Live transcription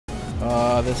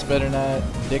Oh, this better not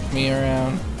dick me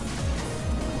around.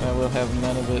 I will have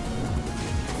none of it.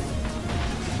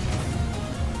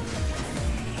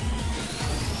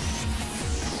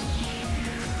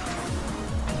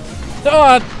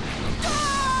 Oh!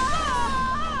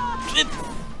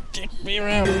 Dick me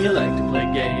around. You like to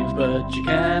play games, but you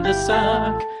kinda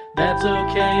suck. That's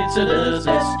okay, so does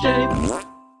SJ.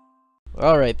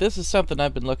 Alright, this is something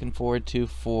I've been looking forward to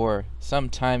for some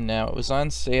time now. It was on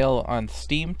sale on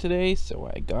Steam today, so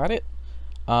I got it.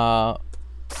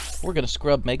 We're gonna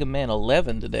scrub Megaman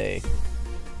 11 today.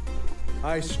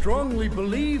 I strongly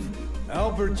believe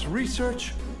Albert's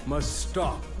research must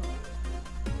stop.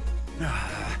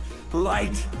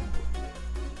 Light!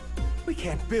 We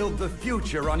can't build the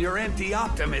future on your empty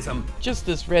optimism. Just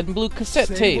this red and blue cassette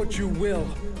Say tape. what you will.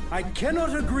 I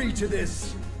cannot agree to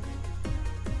this.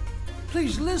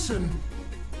 Please listen.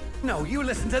 No, you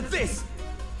listen to this.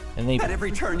 And he At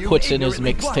every turn you puts in his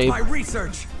ignorantly block my mixtape.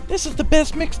 research. This is the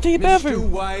best mixtape Mr. ever!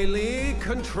 Wily,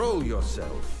 control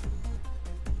yourself.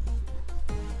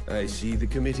 I see the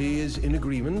committee is in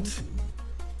agreement.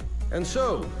 And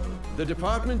so, the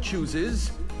department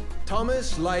chooses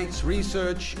Thomas Light's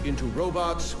research into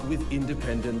robots with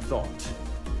independent thought.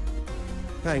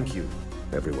 Thank you,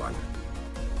 everyone.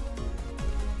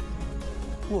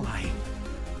 Why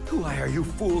are you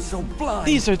fools so blind?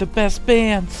 These are the best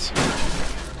bands!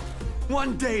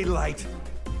 One day, Light.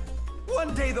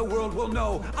 One day the world will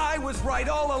know I was right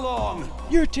all along.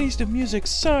 Your taste of music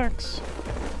sucks!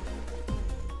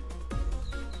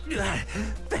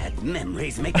 Bad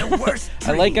memories make the worst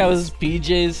I like how dreams. his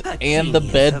PJs A and the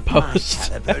genius of my bedpost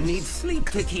caliber needs sleep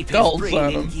to keep his skulls brain on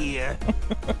in him. gear.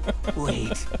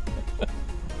 Wait.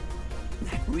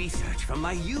 That research from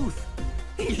my youth.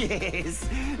 Yes.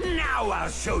 Now I'll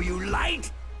show you, Light.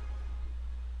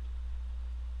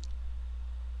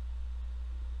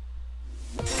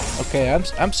 Okay,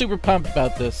 I'm super pumped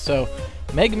about this. So,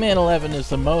 Mega Man 11 is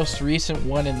the most recent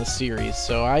one in the series.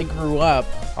 So I grew up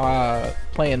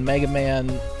playing Mega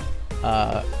Man.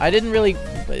 I didn't really.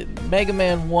 Mega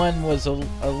Man 1 was a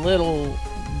little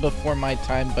before my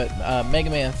time, but Mega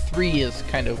Man 3 is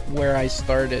kind of where I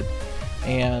started,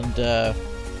 and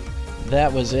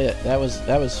that was it. That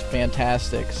was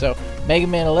fantastic. So Mega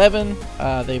Man 11,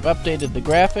 they've updated the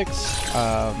graphics.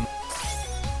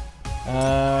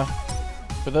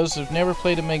 For those who've never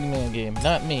played a Mega Man game,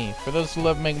 not me. For those who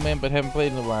love Mega Man but haven't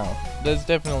played in a while, that's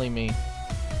definitely me.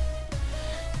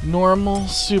 Normal,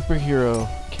 superhero,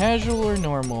 casual or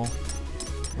normal?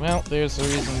 Well, there's a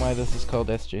reason why this is called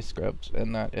SJ Scrubs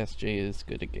and not SJ is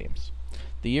good at games.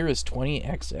 The year is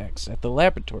 20XX. At the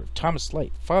laboratory of Thomas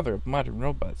Light, father of modern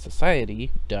robot society, ...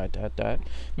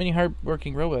 Many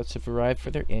hard-working robots have arrived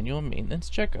for their annual maintenance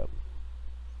checkup.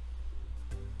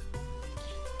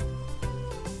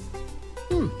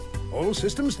 All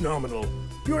systems nominal.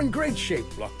 You're in great shape,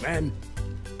 Blockman.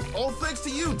 All thanks to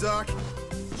you, Doc.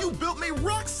 You built me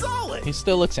rock solid. He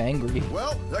still looks angry.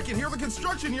 Well, I can hear the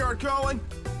construction yard calling.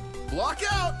 Block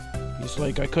out. He's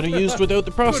like, I could have used without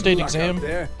the Good prostate luck exam. out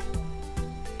there.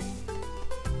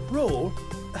 Roll,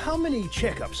 how many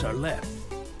checkups are left?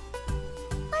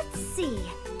 Let's see.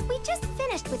 We just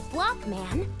finished with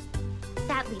Blockman.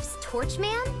 That leaves Torch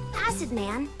Man, Acid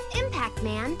Man, Impact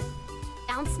Man,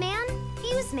 Bounce Man,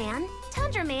 Fuse Man,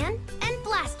 Tundra Man, and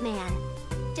Blast Man.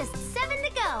 Just 7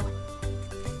 to go.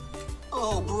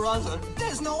 Oh, brother,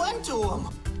 there's no end to them.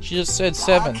 She just said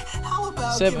 7. Doc, how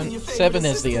about Seven- giving your favorite 7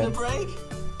 is the assistant end. a break?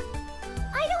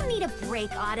 I don't need a break,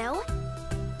 Otto.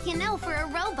 You know, for a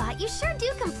robot, you sure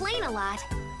do complain a lot.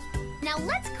 Now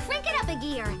let's crank it up a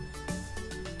gear.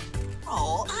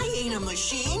 Oh, I ain't a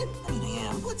machine. I mean, I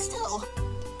am, but still.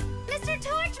 Mr.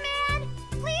 Torchman,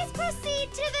 please proceed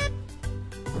to the...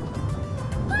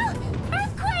 Ah!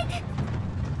 Earthquake!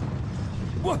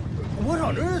 What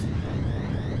on earth?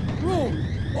 Roll,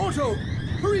 Otto,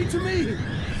 hurry to me!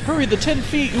 Hurry, the 10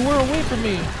 feet you were away from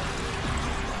me.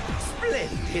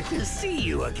 Splendid to see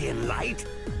you again, Light.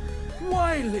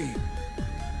 Wily!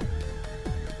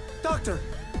 Doctor,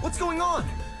 what's going on?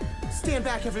 Stand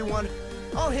back, everyone.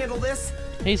 I'll handle this.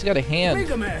 He's got a hand.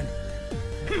 Megaman!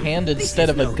 Hand This instead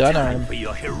is of a no gun time arm. for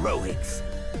your heroics.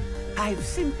 I've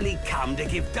simply come to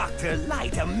give Dr.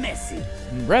 Light a message.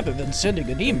 And rather than sending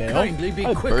an email, Kindly be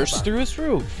I quick burst about through his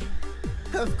roof.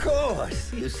 Of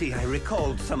course. You see, I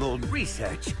recalled some old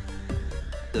research.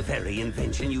 The very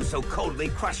invention you so coldly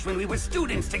crushed when we were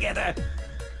students together.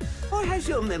 Or has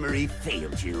your memory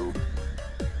failed you?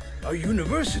 Our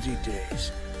university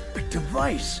days. A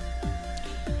device.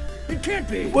 It can't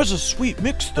be. It was a sweet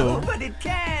mix, though. Oh, but it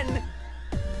can!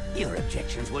 Your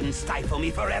objections wouldn't stifle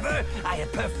me forever. I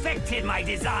have perfected my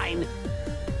design.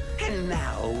 And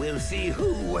now we'll see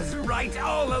who was right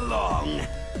all along.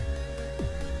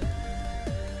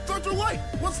 Dr. Light,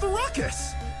 what's the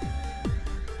ruckus?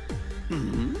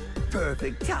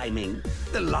 Perfect timing.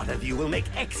 The lot of you will make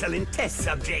excellent test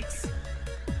subjects.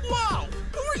 Wow!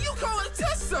 Who are you calling a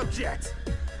test subject?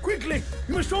 Quickly,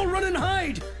 you must all run and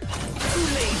hide. Too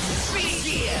late. Speed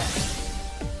gear.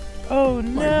 Oh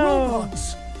My no!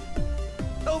 robots.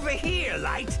 Over here,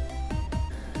 Light.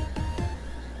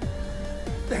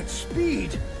 That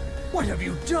speed. What have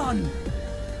you done?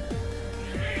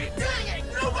 Dang it!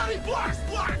 Nobody blocks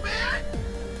Block Man!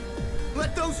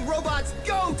 Let those robots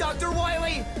go, Dr.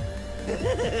 Wily!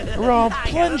 Or I'll I have a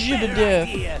plunge you to better death.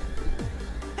 idea.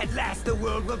 At last the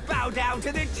world will bow down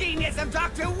to the genius of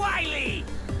Dr. Wily!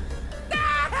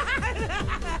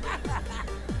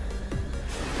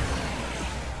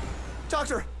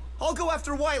 Doctor, I'll go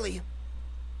after Wily.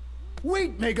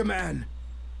 Wait, Megaman.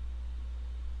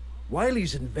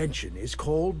 Wily's invention is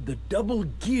called the double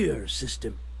gear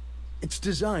system. It's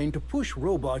designed to push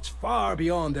robots far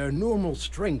beyond their normal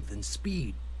strength and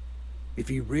speed. If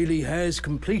he really has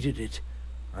completed it,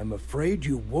 I'm afraid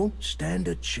you won't stand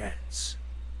a chance.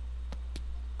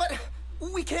 But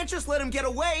we can't just let him get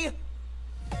away.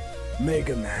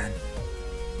 Megaman,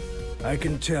 I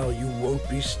can tell you won't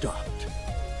be stopped.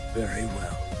 Very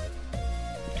well.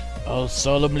 I'll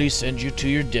solemnly send you to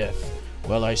your death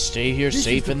while I stay here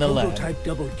safe in the lab. This is the prototype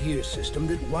double gear system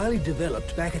that Wily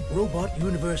developed back at Robot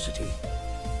University.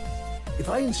 If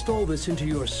I install this into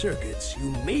your circuits,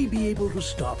 you may be able to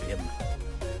stop him.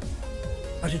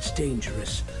 But it's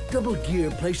dangerous. Double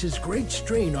gear places great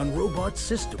strain on robot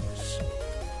systems.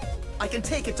 I can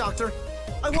take it, Doctor.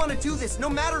 I want to do this, no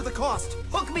matter the cost.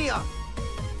 Hook me up.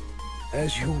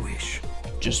 As you wish.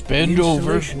 Just bend the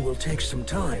over. installation will take some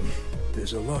time.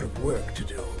 There's a lot of work to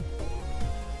do.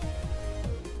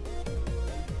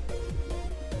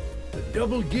 The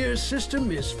double gear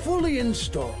system is fully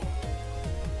installed.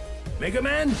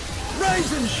 Megaman,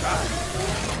 rise and shine!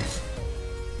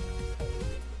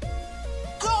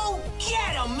 Go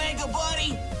get him, Mega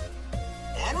Buddy!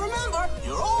 And remember,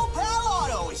 your old pal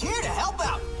Otto is here to help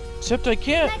out. Except I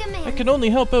can't. Megaman. I can only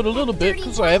help out a little bit Dirty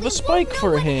because I have a Wily spike won't for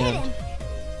know a what hit hand. him.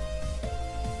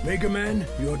 Megaman,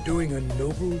 you're doing a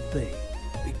noble thing.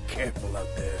 Be careful out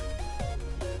there.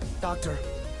 Doctor,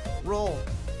 roll.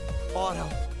 Otto,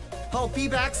 I'll be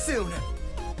back soon.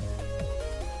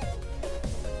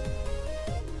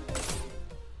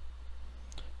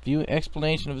 View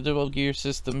explanation of the double gear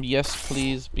system. Yes,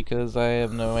 please, because I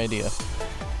have no idea.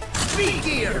 Speed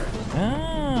gear!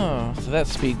 Oh, so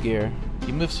that's speed gear.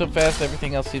 You move so fast,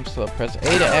 everything else seems slow. Press A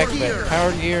to activate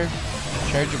power gear.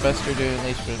 Charge your buster to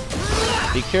unleash.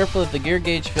 Be careful if the gear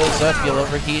gauge fills up, you'll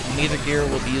overheat, and neither gear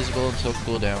will be usable until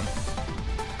cooldown.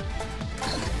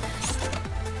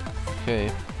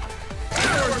 Okay.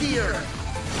 Power gear!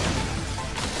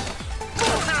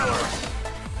 Full power!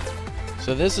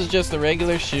 So this is just the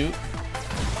regular shoot.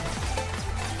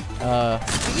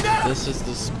 This is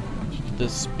the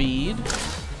speed.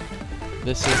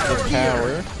 This is the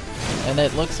power. And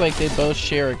it looks like they both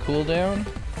share a cooldown.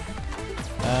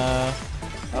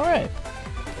 Alright.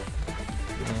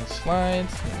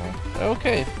 Slides.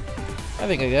 Okay. I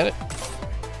think I got it.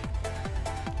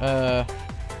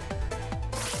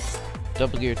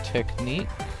 Double gear technique.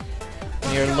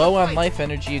 When you're low on life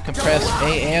energy, you can press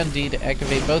A and D to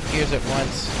activate both gears at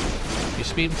once. Your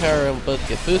speed and power will both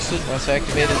get boosted. Once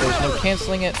activated, there's no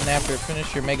canceling it, and after it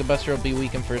finishes, your Mega Buster will be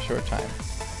weakened for a short time.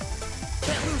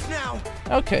 Can't lose now.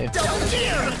 Okay. Double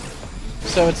gear!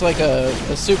 So it's like a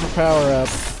super power up,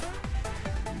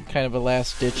 kind of a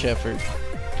last ditch effort.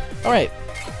 Alright,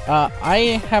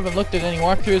 I haven't looked at any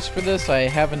walkthroughs for this. I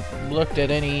haven't looked at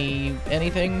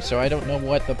anything, so I don't know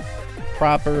what the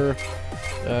proper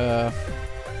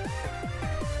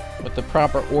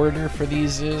order for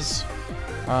these is.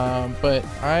 But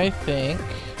I think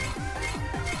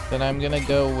that I'm gonna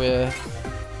go with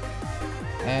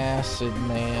Acid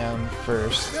Man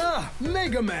first. Ah,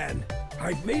 Mega Man!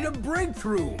 I've made a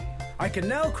breakthrough! I can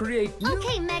now create new...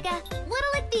 Okay, Mega,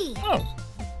 what'll it be?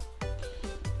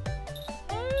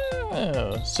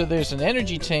 Oh, so there's an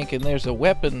energy tank and there's a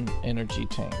weapon energy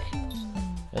tank.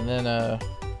 And then a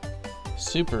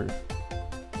super.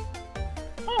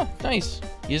 Oh, nice.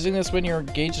 Using this when your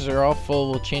gauges are all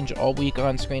full will change all weak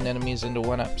on-screen enemies into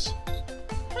 1-ups.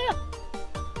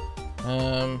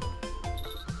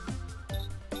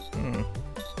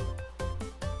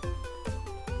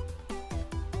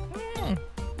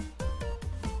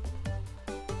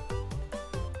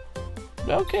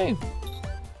 Okay.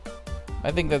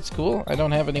 I think that's cool. I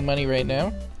don't have any money right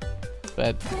now,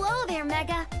 but... Whoa there,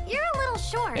 Mega. You're a little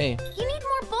short. Hey. You need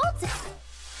more bolts.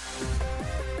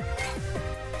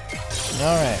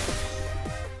 Alright.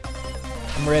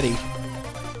 I'm ready.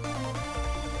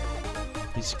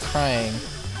 He's crying.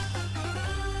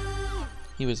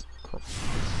 He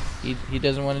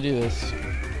doesn't want to do this.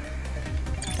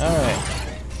 Alright.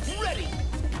 Ready.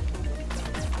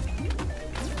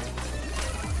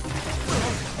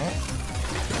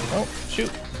 Oh,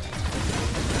 shoot.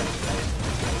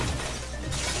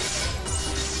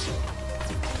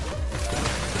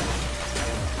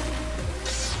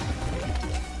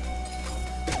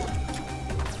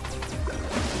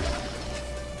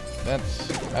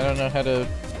 I don't know how to...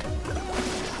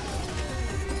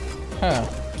 Huh.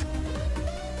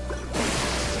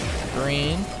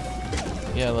 Green.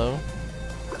 Yellow.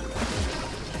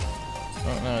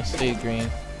 Oh no, it stayed green.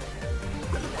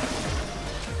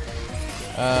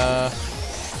 I'm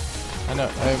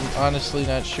honestly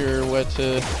not sure what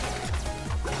to...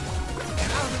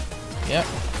 Yep.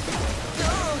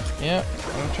 Yep,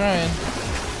 I'm trying.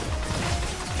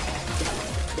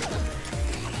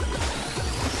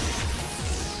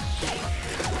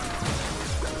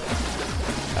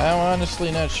 I'm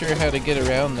honestly not sure how to get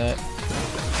around that.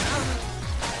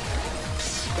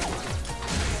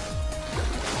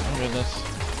 Oh goodness.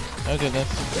 Oh goodness.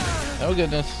 Oh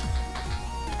goodness.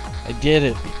 I did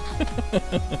it.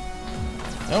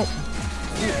 Nope.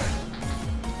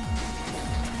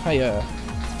 Hiya.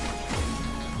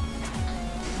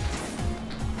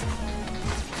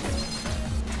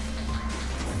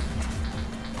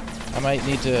 I might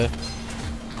need to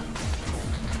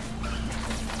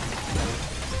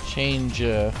change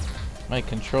my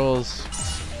controls.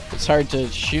 It's hard to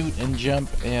shoot and jump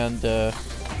and okay.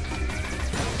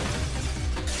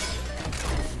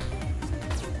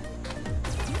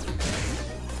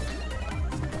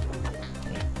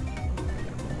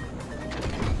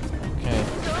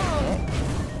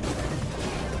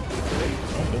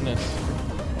 Oh goodness.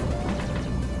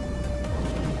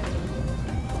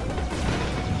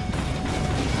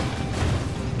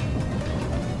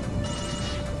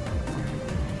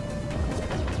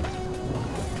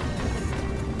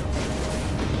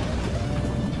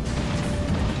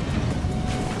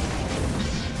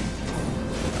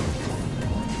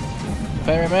 If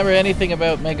I remember anything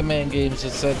about Megaman games,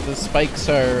 it's that the spikes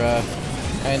are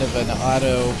kind of an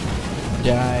auto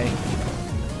die.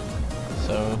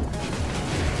 So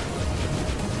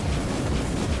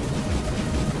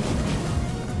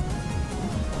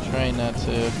try not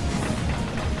to.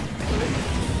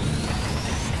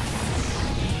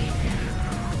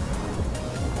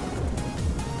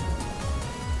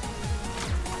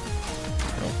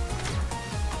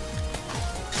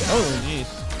 Oh jeez,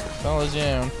 fell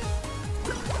down.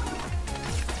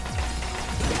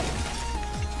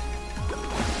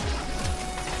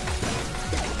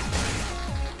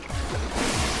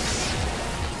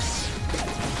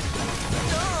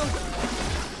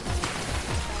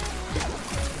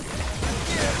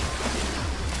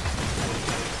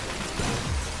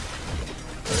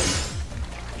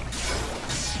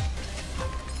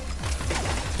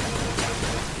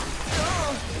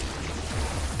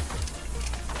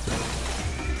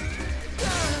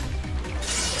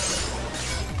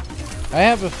 I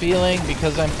have a feeling,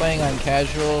 because I'm playing on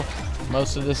casual,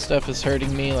 most of this stuff is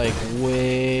hurting me like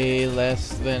way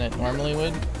less than it normally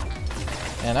would.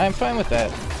 And I'm fine with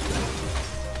that.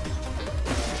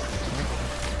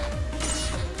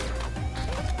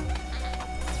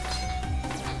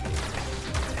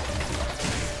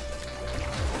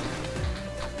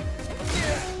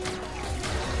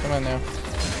 Come on now.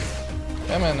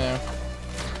 Come on now.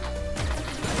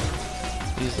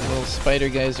 These little spider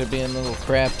guys are being little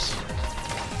craps.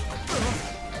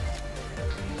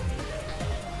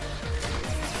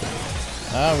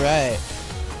 Alright.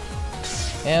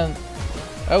 And,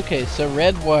 okay, so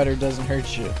red water doesn't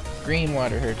hurt you. Green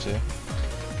water hurts you.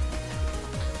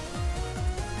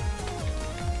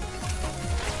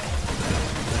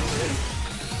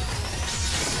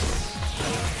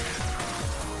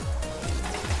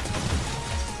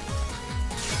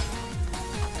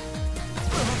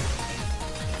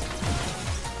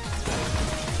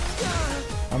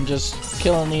 I'm just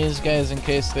killing these guys in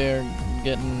case they're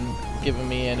giving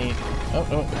me any.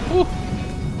 Oh.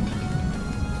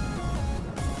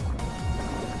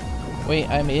 Wait,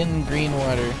 I'm in green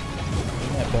water.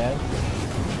 Isn't that bad?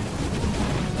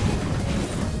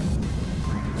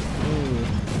 Ooh.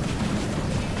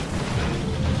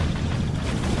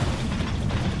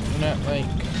 I'm not like.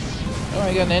 Oh,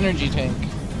 I got an energy tank.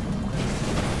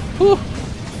 Whew.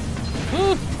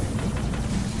 Whew.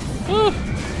 Whew.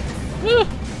 Whew.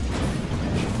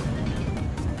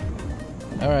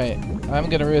 All right, I'm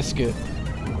gonna risk it.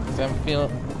 'Cause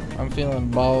I'm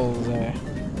feeling balls there.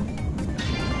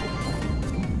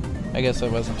 I guess I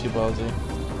wasn't too ballsy.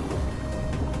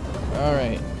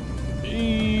 Alright.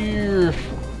 Ooh.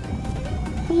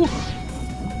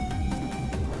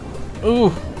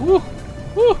 Ooh. Woo.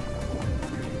 Woo.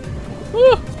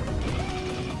 Woo.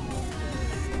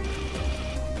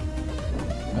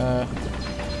 Oh.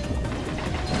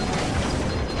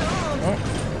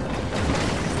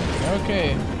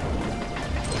 Okay.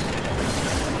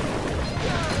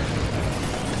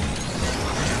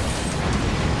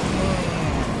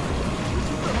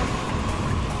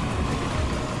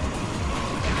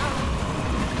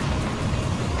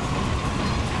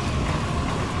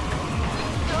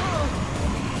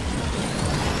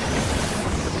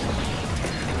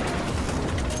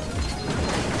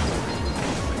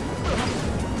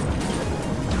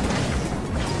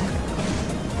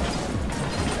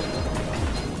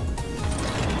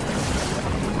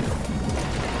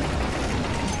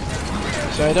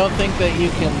 So I don't think that you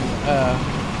can,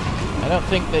 I don't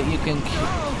think that you can,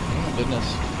 oh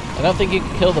goodness, I don't think you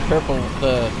can kill the purple,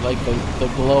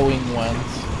 the glowing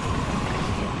ones.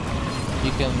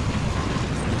 You can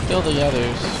kill the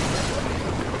others.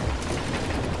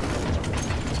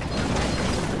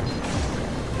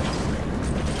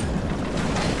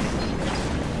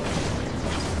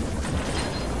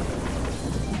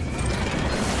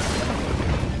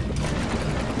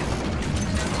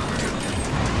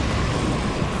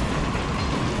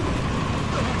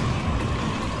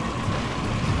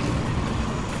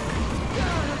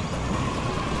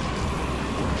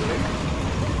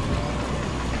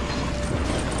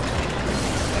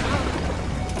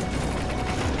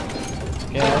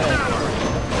 Yeah,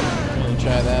 I'm gonna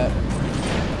try that.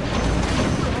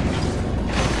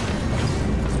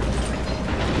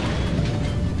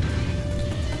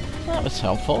 That was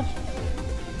helpful.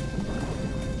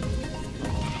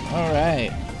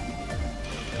 Alright.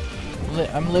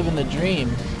 I'm living the dream.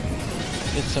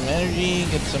 Get some energy,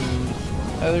 get some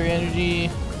other energy.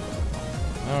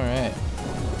 Alright.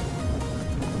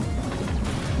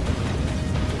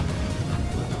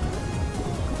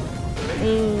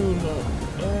 Ooh, no.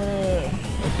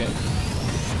 Okay.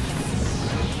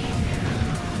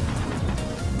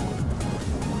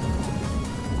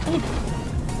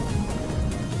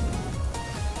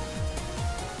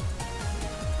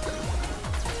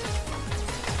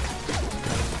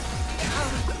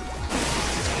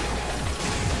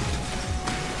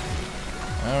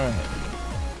 Alright.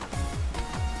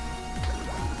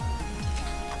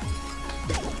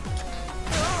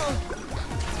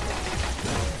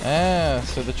 Ah,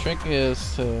 so the trick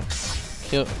is to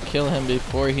kill him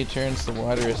before he turns the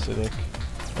water acidic,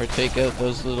 or take out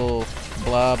those little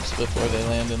blobs before they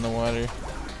land in the water.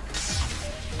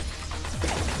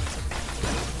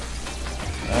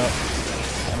 Oh,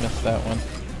 I missed that one.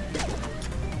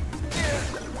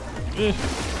 Ugh.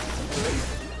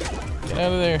 Get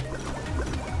out of there.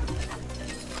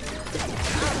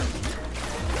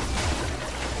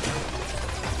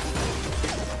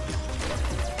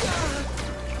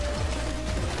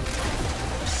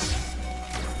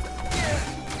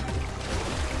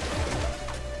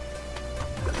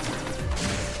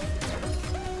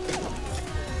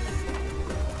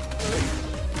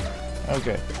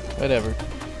 Okay, whatever.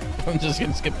 I'm just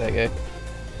gonna skip that guy.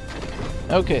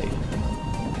 Okay.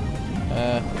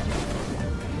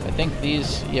 I think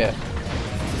these, yeah.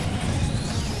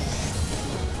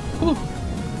 Whew.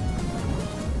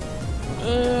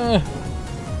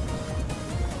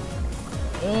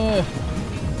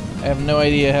 I have no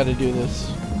idea how to do this.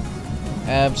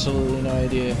 Absolutely no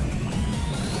idea.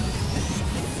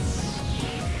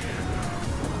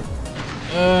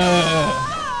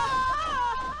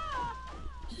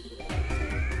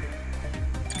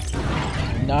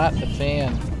 Not a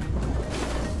fan.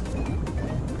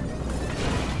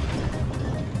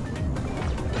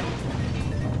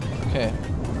 Okay.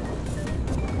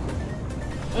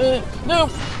 No!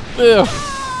 Ugh.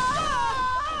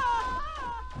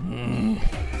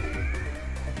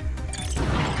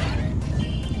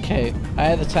 Okay,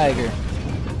 Eye of the Tiger.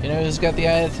 You know who's got the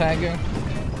Eye of the Tiger?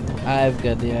 I've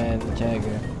got the Eye of the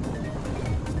Tiger.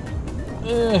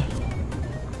 Ugh.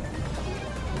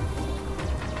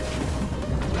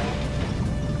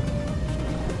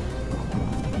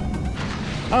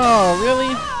 Oh,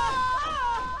 really?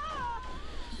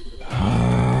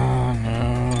 Oh, no.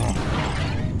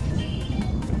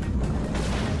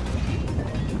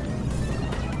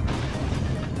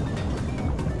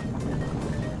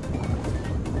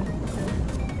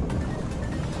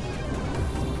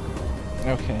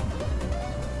 Okay.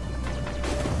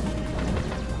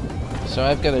 So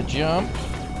I've got to jump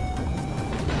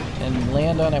and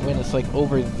land on it when it's like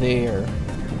over there.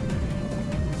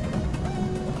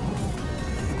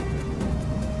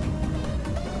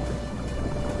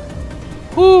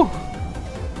 Whew.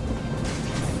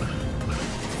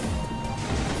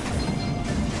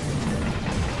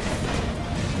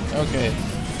 Okay.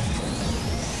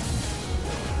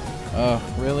 Oh,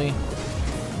 really?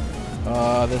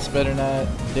 Oh, this better not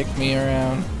dick me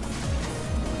around.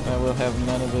 I will have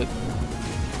none of it.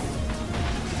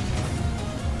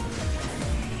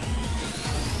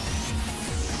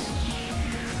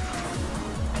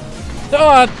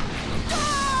 Oh!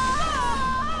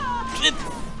 It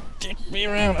dicked me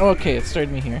around. Okay, it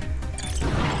started me here.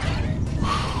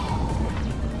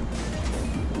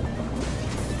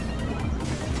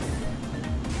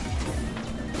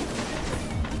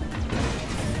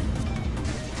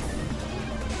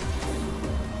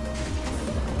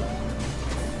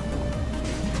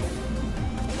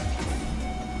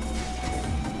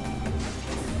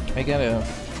 I gotta...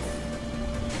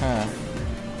 Huh.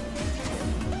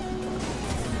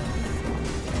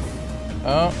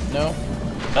 Oh, no.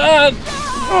 Ah!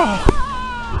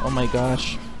 Oh my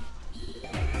gosh.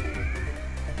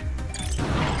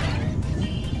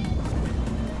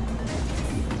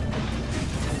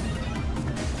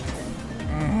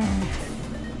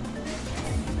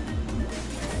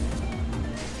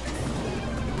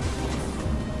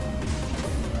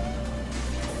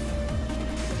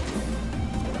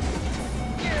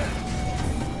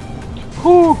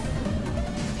 Whew!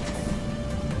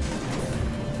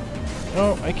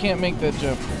 Oh, I can't make that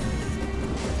jump.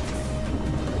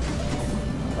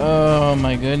 Oh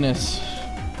my goodness.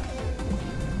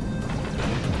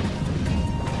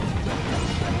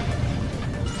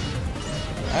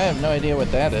 I have no idea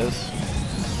what that is.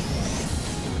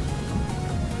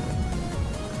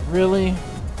 Really?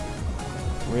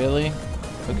 Really?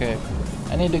 Okay.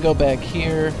 I need to go back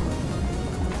here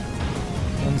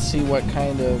and see what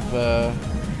kind of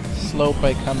slope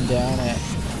I come down at.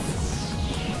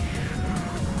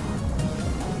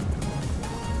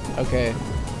 Okay.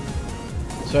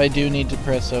 So I do need to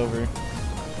press over.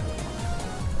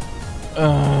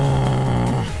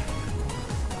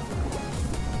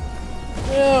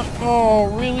 Yeah, oh,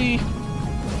 really?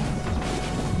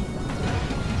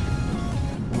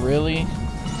 Really?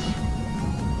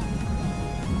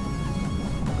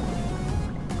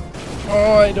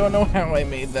 Oh, I don't know how I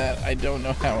made that. I don't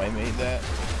know how I made that.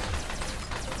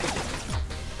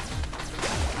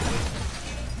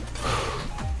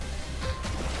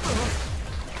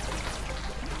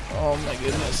 Oh my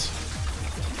goodness.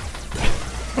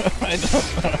 I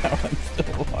don't know how I'm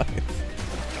still alive.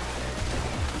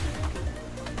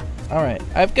 Alright,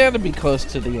 I've got to be close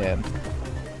to the end.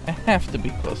 I have to be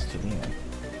close to the end.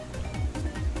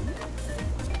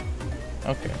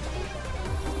 Okay.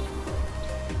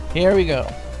 Here we go.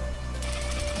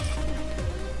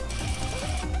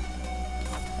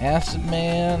 Acid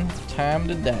Man, time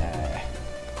to die.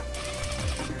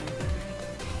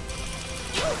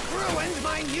 You've ruined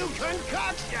my new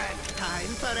concoction!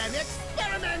 Time for an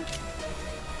experiment!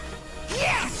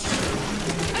 Yes!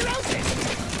 I wrote it!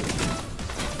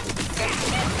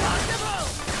 Impossible!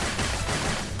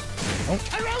 Oh.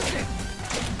 I wrote it!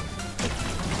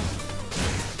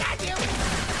 Got you!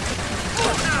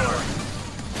 Full power!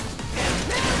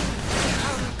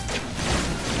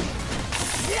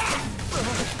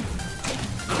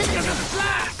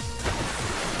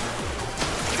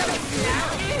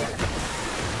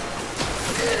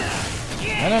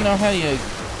 I don't know how you...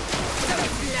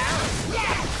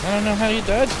 I don't know how you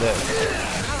dodge that.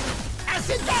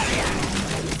 Acid barrier!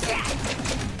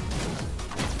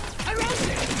 I wrote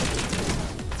it!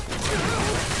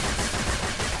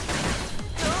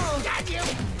 Got you!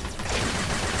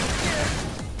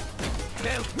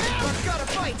 Now I've got to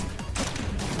fight!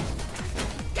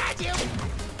 Got you!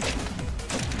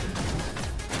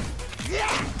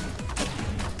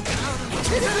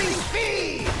 Tipping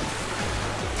speed!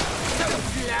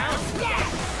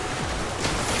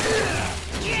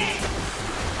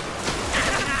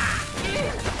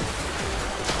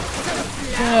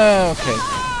 Okay.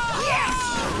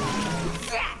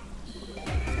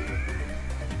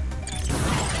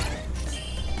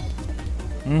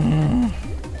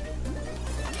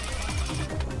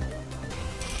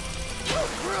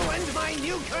 You've ruined my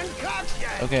new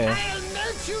concoction. Okay. I'll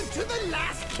melt you to the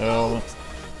last So,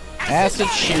 acid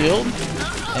shield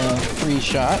and 3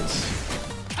 shots.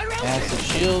 Acid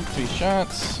shield, 3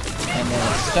 shots, and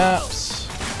then it stops.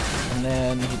 And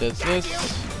then he does this.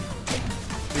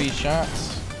 3 shots.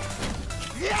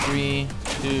 3,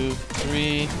 2,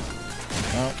 3.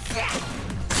 Oh.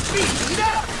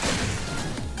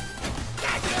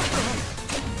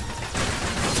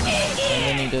 And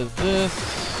then he does this.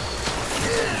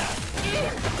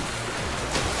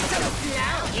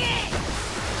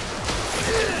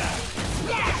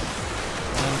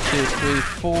 2, 3,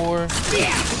 4.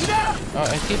 Oh,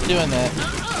 I keep doing that.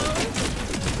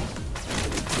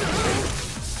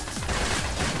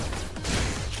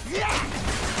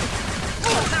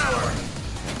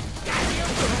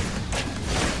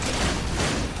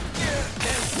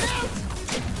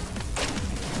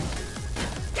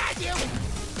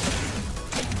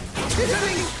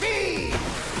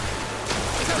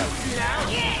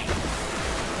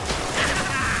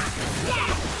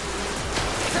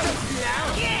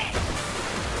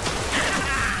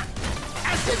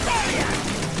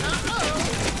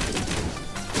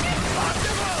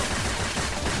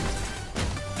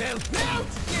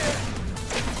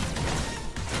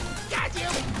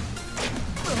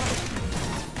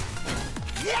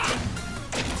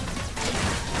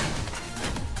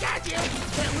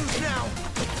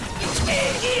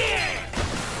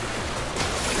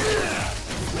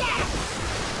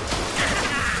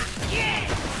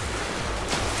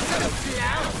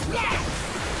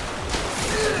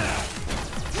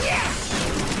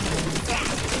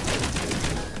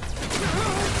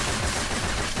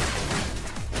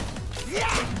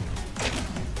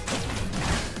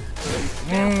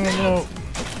 No.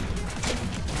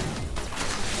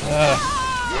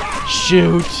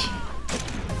 Shoot.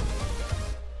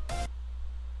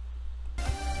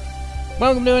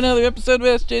 Welcome to another episode of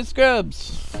SJ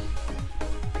Scrubs.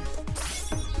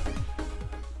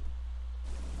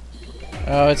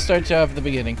 Oh, it starts off at the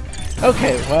beginning.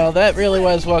 Okay, well, that really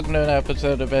was welcome to an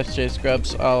episode of SJ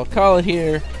Scrubs. I'll call it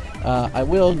here. I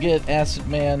will get Acid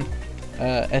Man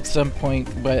at some point,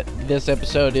 but this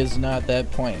episode is not that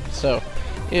point. So,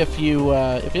 if you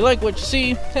like what you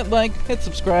see, hit like, hit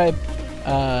subscribe.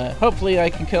 Hopefully, I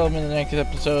can kill him in the next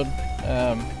episode.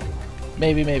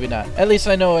 Maybe, maybe not. At least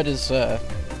I know what his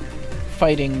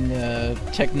fighting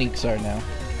techniques are now.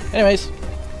 Anyways,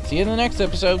 see you in the next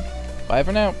episode. Bye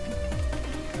for now.